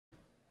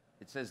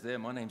It says there,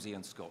 my name's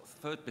Ian Scott.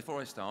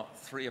 Before I start,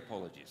 3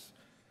 apologies.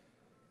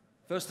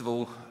 First of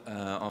all,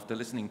 after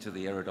listening to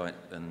the erudite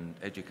and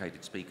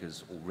educated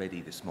speakers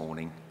already this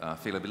morning, I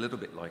feel a little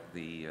bit like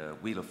the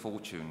Wheel of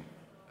Fortune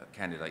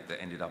candidate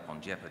that ended up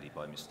on Jeopardy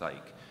by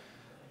mistake.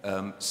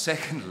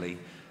 Secondly,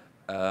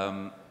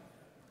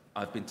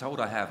 I've been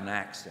told I have an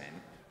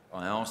accent.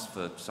 I asked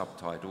for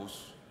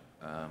subtitles,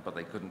 but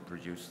they couldn't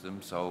produce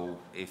them, so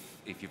if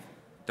you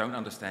don't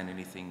understand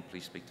anything,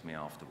 please speak to me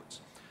afterwards.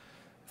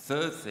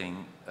 Third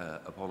thing,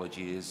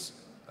 apology is,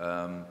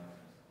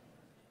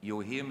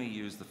 you'll hear me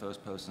use the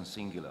first person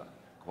singular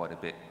quite a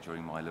bit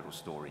during my little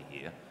story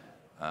here.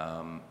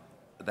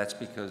 That's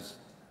because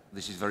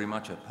this is very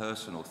much a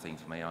personal thing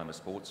for me. I'm a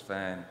sports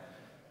fan.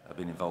 I've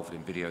been involved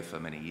in video for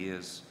many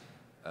years.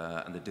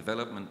 And the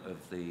development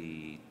of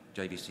the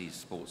JVC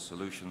Sports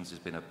Solutions has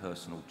been a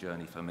personal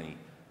journey for me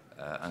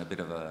and a bit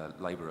of a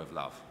labour of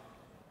love.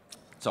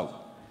 So,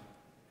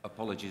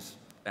 apologies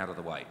out of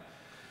the way.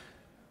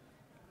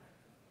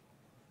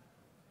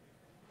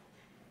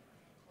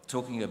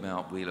 Talking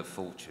about Wheel of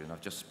Fortune,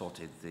 I've just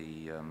spotted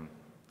the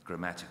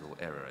grammatical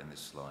error in this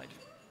slide.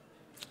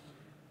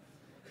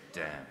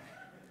 Damn.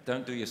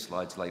 Don't do your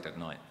slides late at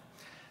night.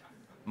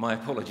 My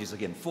apologies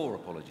again, 4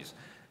 apologies.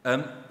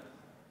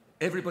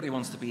 Everybody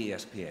wants to be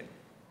ESPN,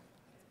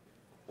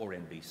 or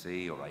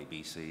NBC, or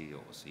ABC,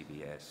 or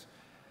CBS.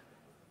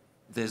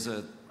 There's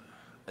a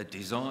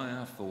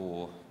desire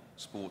for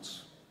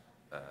sports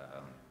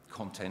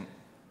content.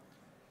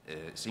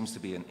 It seems to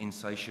be an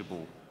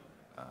insatiable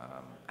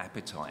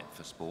appetite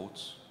for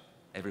sports.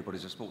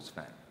 Everybody's a sports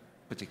fan,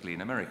 particularly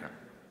in America.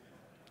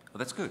 Well,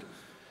 that's good.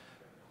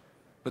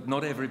 But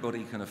not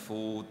everybody can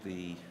afford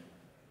the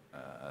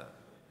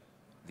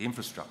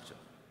infrastructure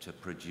to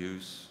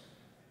produce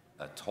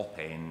a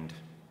top-end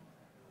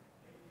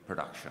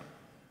production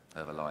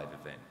of a live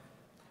event.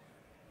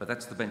 But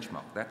that's the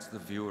benchmark. That's the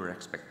viewer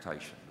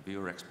expectation. The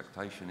viewer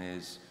expectation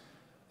is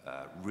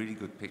really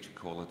good picture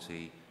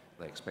quality.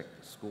 They expect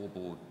the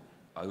scoreboard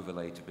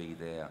overlay to be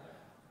there,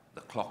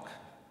 the clock,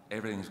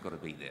 everything's got to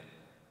be there.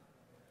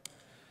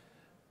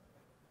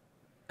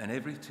 And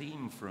every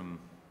team from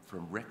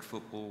rec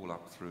football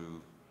up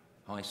through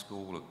high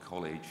school or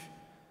college,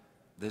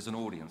 there's an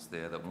audience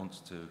there that wants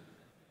to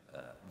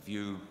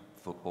view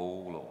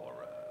football or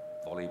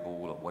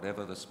volleyball or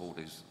whatever the sport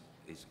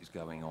is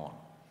going on.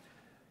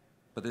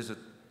 But there's a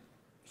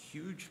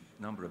huge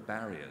number of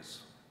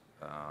barriers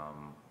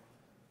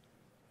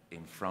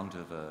in front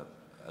of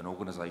an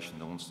organization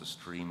that wants to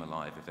stream a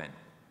live event.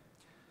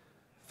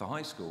 For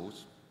high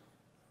schools,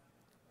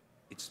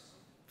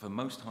 for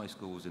most high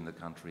schools in the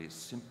country, it's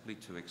simply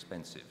too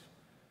expensive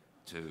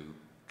to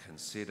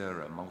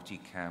consider a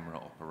multi-camera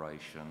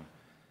operation.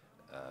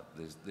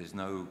 There's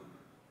no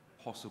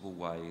possible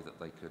way that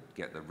they could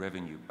get the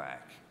revenue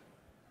back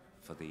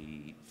for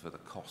the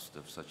cost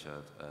of such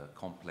a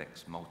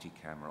complex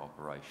multi-camera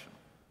operation.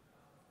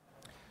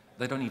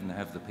 They don't even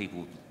have the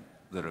people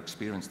that are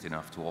experienced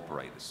enough to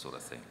operate this sort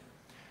of thing.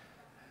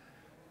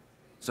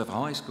 So for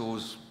high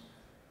schools,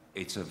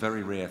 it's a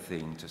very rare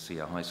thing to see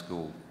a high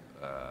school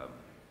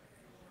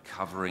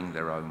covering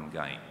their own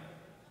game.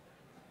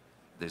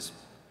 There's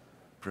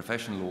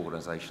professional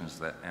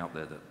organizations out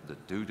there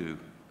that do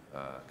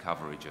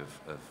coverage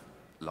of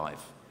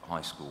live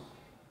high school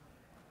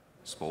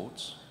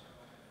sports,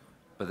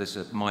 but there's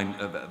a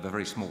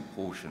very small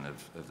portion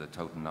of the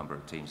total number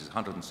of teams. There's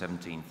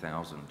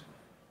 117,000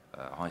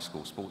 high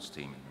school sports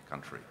team in the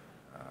country.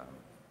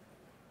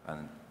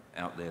 And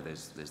out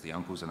there's the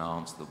uncles and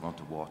aunts that want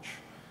to watch,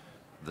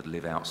 that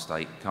live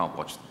outstate, can't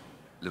watch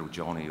little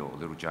Johnny or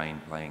little Jane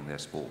playing their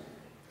sport.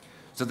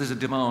 So there's a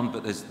demand,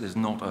 but there's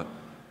not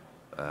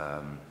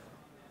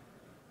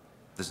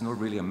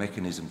really a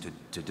mechanism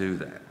to do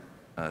that.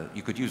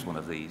 You could use one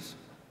of these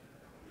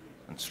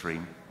and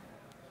stream,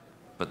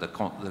 but the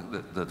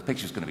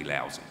picture's going to be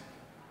lousy.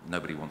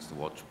 Nobody wants to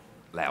watch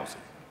lousy.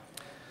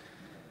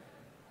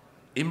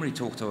 Imre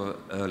talked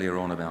earlier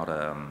on about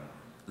a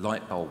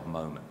light bulb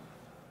moment.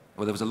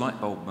 Well, there was a light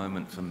bulb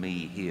moment for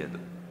me here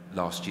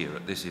last year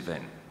at this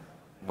event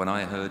when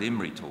I heard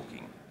Imre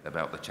talking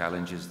about the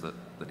challenges that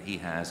he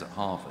has at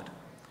Harvard.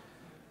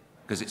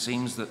 Because it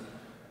seems that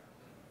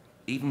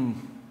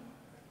even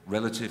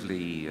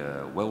relatively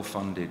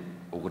well-funded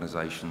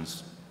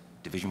organizations,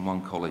 Division I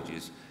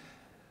colleges,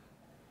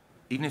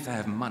 even if they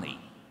have money,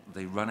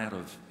 they run out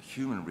of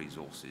human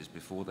resources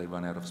before they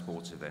run out of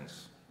sports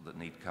events that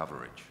need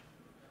coverage.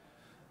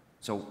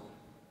 So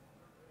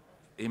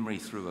Imre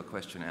threw a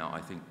question out,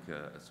 I think,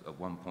 at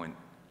one point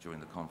during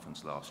the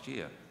conference last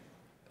year.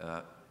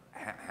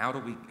 How do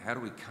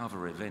we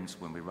cover events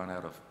when we run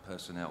out of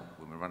personnel,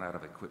 when we run out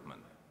of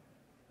equipment?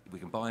 We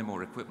can buy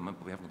more equipment,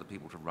 but we haven't got the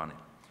people to run it.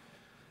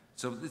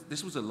 So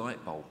this was a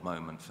light bulb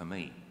moment for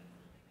me,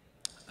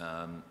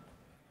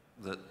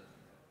 that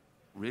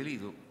really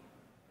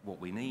what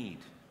we need,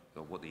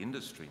 or what the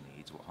industry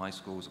needs, what high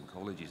schools and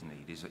colleges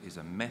need, is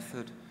a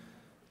method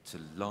to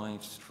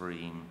live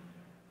stream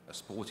a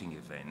sporting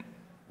event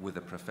with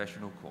a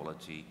professional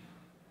quality,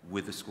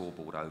 with a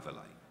scoreboard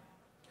overlay.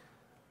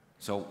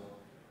 So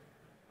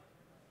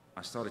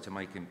I started to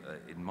make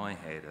in my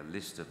head a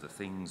list of the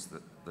things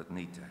that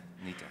need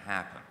to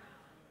happen.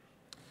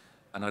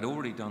 And I'd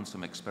already done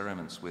some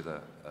experiments with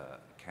a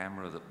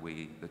camera that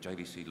the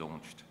JVC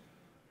launched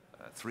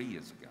 3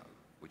 years ago,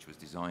 which was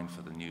designed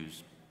for the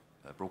news,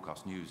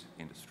 broadcast news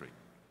industry.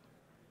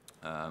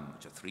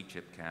 It's a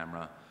 3-chip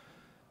camera,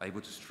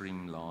 able to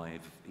stream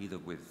live either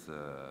with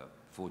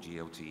 4G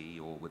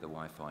LTE or with a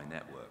Wi-Fi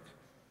network.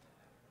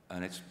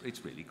 And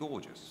it's really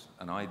gorgeous.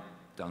 And I'd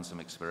done some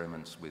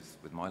experiments with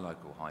my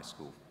local high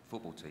school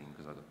football team,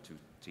 because I've got 2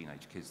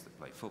 teenage kids that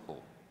play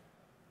football.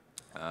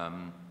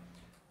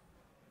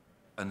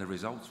 And the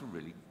results were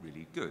really,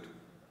 really good.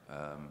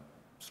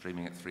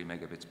 Streaming at 3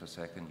 megabits per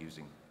second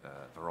using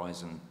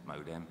Verizon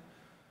modem,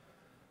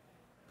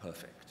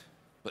 perfect,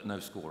 but no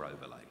score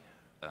overlay.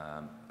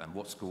 And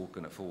what school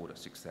can afford a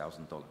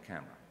 $6,000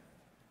 camera?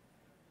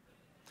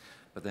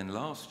 But then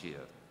last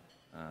year,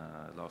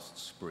 last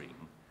spring,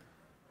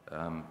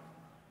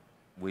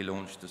 we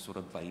launched a sort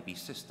of baby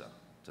sister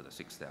to the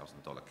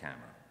 $6,000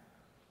 camera,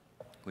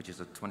 which is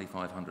a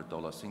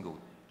 $2,500 single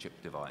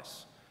chip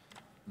device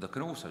that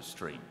can also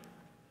stream.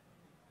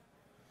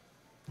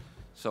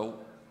 So,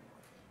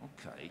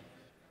 okay,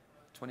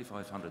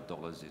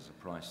 $2,500 is a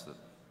price that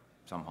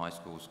some high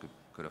schools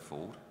could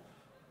afford.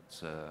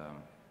 It's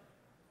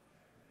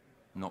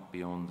not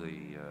beyond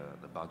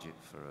the budget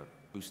for a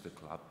booster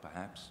club,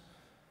 perhaps.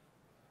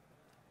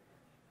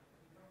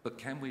 But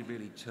can we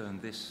really turn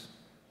this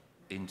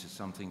into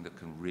something that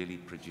can really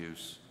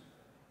produce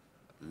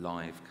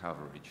live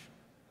coverage?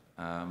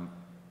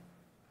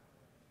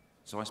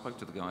 So I spoke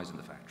to the guys in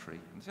the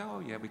factory and said, oh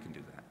yeah, we can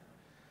do that.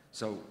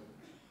 So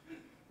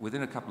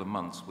within a couple of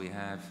months, we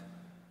have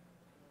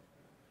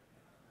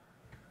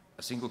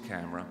a single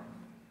camera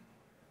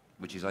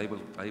which is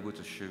able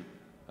to shoot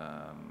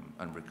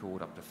and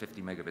record up to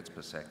 50 megabits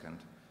per second,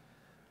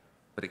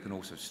 but it can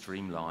also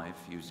stream live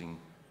using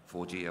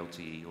 4G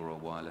LTE or a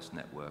wireless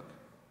network.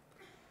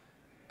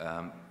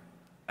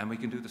 And we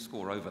can do the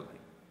score overlay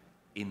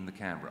in the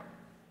camera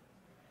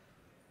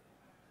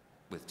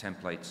with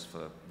templates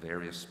for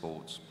various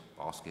sports,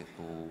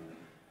 basketball,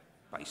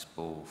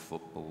 baseball,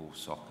 football,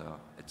 soccer,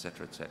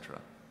 etc., etc.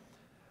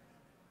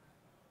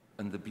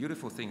 And the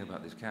beautiful thing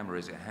about this camera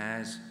is it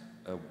has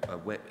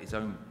its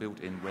own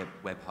built-in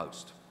web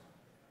host.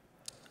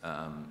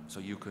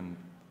 So you can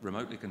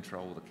remotely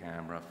control the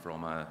camera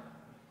from an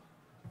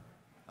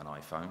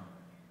iPhone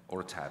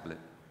or a tablet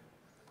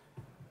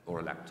or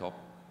a laptop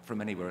from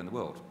anywhere in the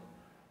world,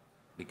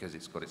 because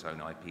it's got its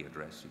own IP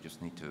address. You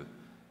just need to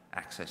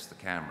access the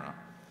camera.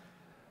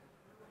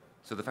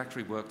 So the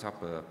factory worked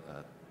up a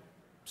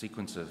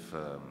sequence of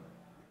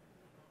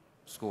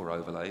score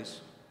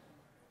overlays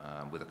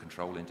with a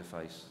control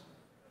interface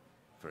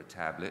for a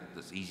tablet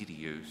that's easy to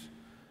use.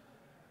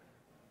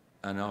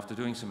 And after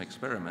doing some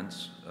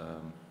experiments,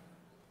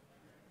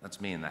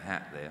 that's me in the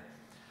hat there,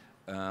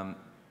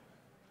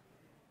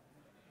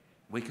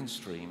 we can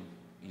stream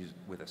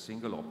with a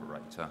single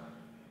operator.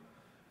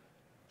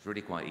 It's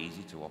really quite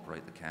easy to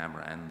operate the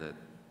camera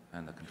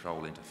and the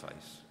control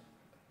interface.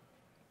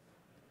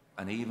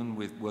 And even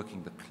with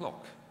working the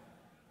clock,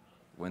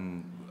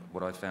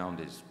 what I found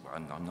is,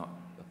 I'm not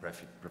a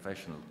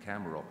professional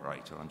camera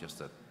operator, I'm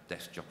just a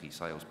desk jockey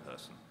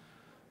salesperson.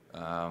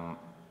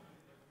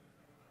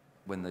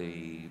 When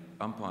the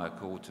umpire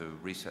called to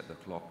reset the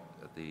clock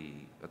at the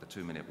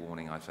 2-minute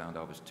warning, I found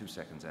I was 2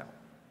 seconds out,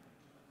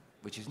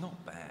 which is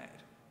not bad.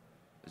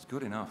 It's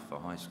good enough for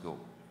high school.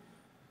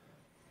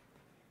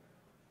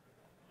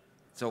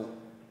 So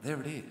there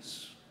it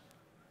is.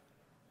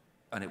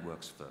 And it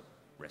works for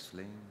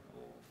wrestling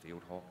or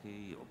field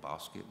hockey or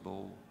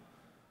basketball.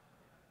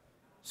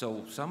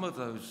 So some of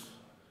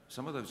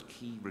those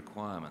key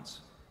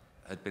requirements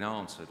had been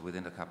answered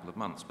within a couple of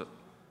months, but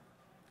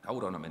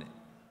hold on a minute.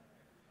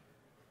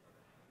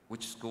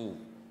 Which school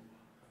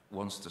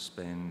wants to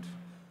spend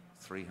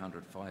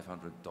 $300,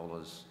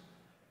 $500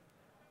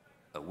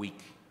 a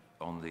week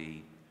on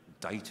the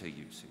data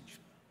usage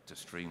to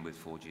stream with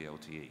 4G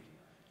LTE?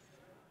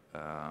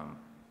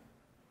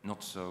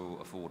 Not so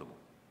affordable.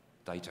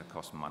 Data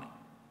costs money.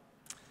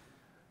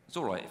 It's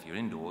all right if you're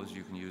indoors,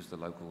 you can use the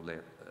local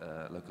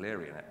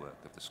area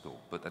network of the school,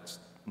 but that's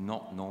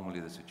not normally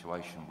the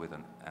situation with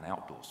an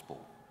outdoor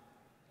sport.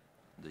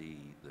 The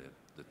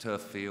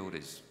turf field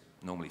is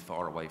normally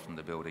far away from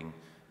the building,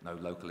 no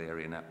local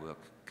area network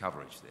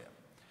coverage there.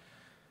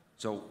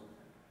 So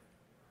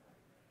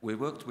we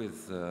worked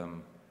with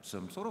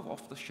some sort of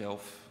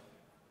off-the-shelf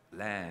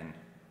LAN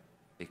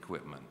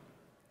equipment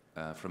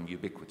from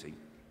Ubiquiti.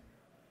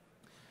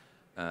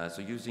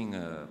 So using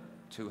a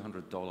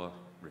 $200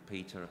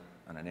 repeater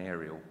and an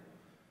aerial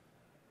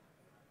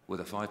with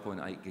a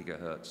 5.8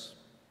 gigahertz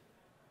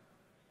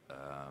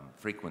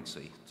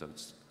frequency, so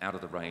it's out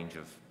of the range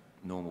of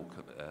normal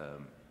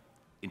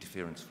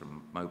interference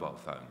from mobile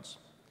phones,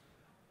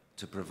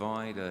 to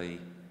provide a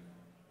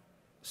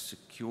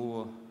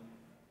secure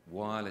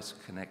wireless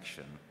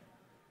connection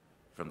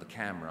from the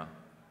camera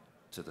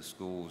to the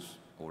school's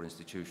or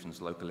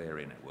institution's local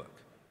area network.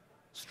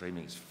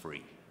 Streaming is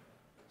free.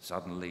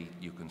 Suddenly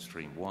you can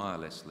stream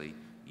wirelessly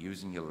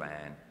using your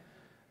LAN,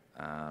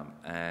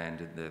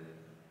 and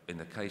in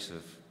the case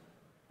of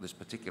this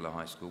particular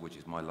high school, which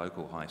is my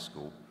local high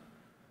school,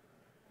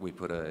 we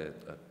put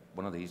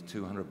one of these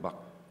 $200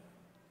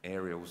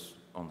 aerials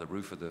on the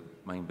roof of the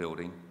main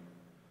building,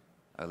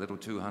 a little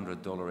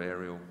 $200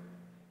 aerial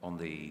on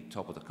the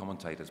top of the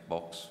commentator's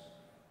box,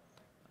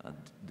 and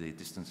the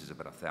distance is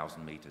about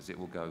 1,000 meters. It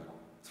will go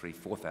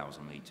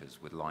 4,000 meters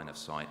with line of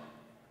sight,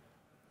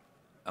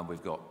 and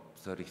we've got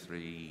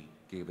 33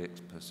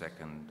 gigabits per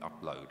second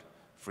upload,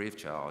 free of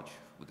charge,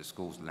 with the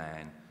school's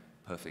LAN,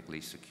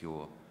 perfectly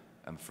secure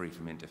and free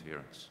from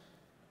interference.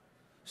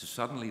 So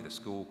suddenly the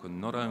school can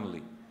not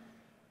only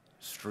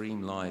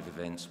stream live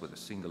events with a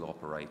single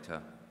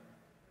operator,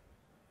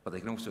 but they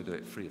can also do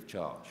it free of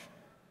charge.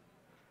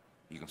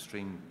 You can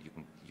stream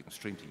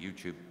to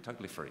YouTube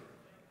totally free.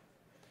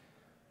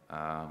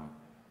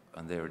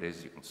 And there it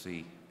is, you can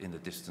see in the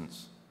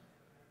distance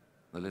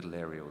the little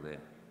aerial there.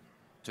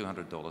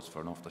 $200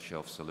 for an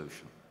off-the-shelf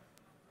solution.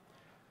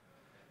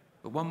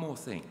 But one more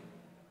thing.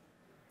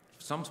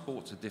 Some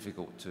sports are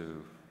difficult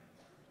to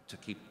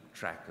keep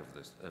track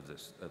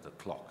of the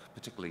clock,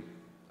 particularly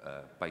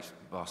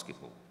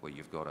basketball, where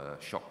you've got a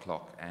shot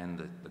clock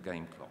and the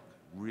game clock.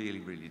 Really,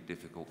 really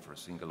difficult for a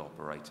single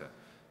operator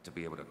to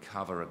be able to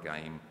cover a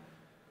game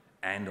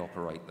and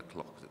operate the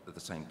clock at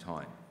the same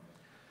time.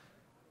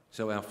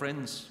 So our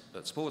friends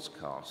at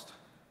Sportscast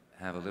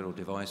have a little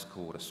device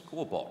called a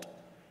scorebot,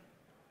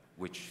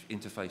 which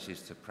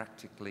interfaces to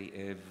practically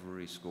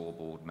every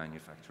scoreboard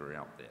manufacturer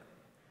out there.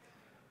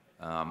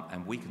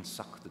 And we can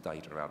suck the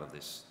data out of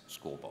this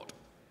scorebot.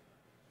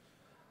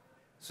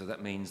 So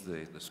that means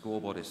the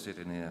scorebot is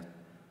sitting there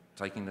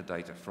taking the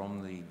data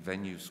from the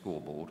venue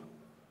scoreboard,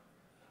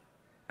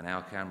 and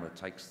our camera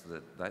takes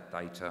that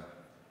data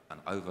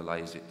and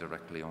overlays it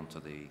directly onto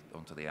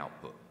the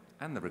output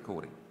and the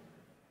recording.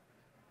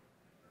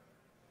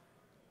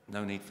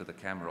 No need for the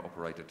camera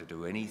operator to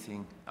do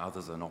anything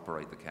other than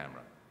operate the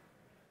camera.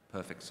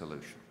 Perfect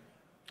solution.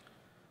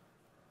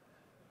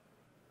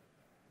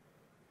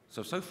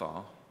 So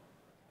far,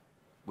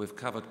 we've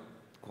covered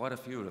quite a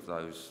few of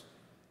those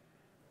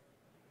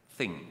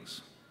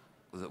things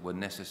that were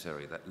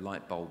necessary, that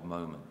light bulb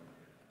moment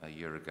a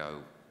year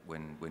ago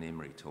when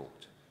Imre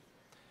talked.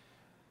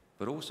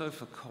 But also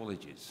for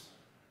colleges.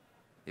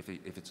 If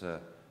it's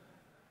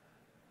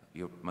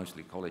you're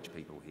mostly college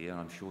people here,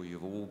 I'm sure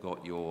you've all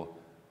got your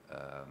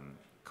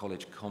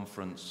college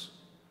conference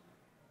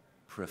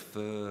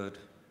preferred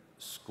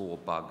score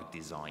bug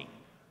design.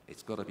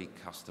 It's got to be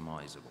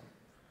customizable.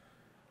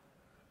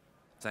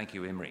 Thank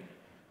you, Imre.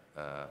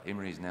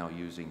 Imre is now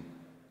using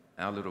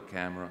our little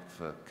camera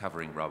for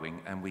covering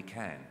rowing, and we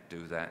can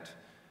do that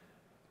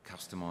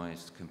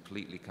customized,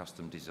 completely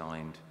custom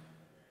designed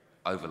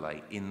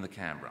overlay in the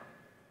camera.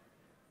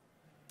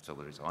 So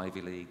whether it's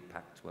Ivy League,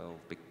 Pac-12,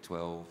 Big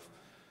 12,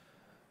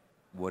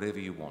 whatever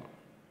you want,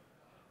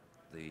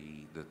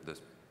 the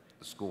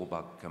score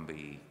bug can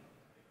be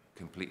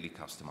completely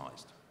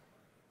customized.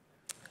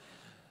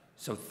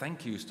 So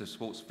thank yous to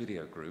Sports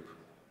Video Group,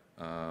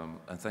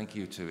 and thank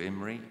you to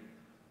Imre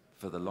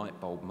for the light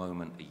bulb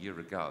moment a year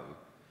ago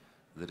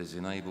that has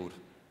enabled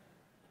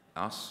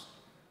us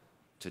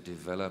to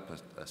develop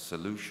a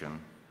solution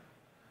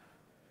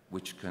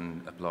which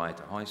can apply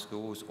to high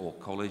schools or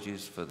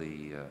colleges for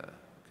the,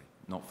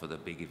 not for the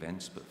big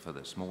events, but for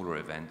the smaller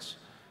events.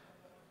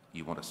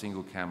 You want a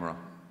single camera,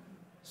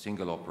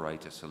 single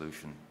operator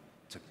solution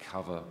to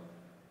cover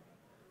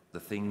the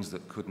things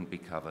that couldn't be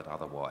covered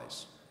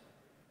otherwise.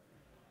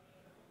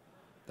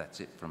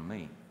 That's it from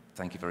me.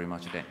 Thank you very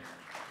much again.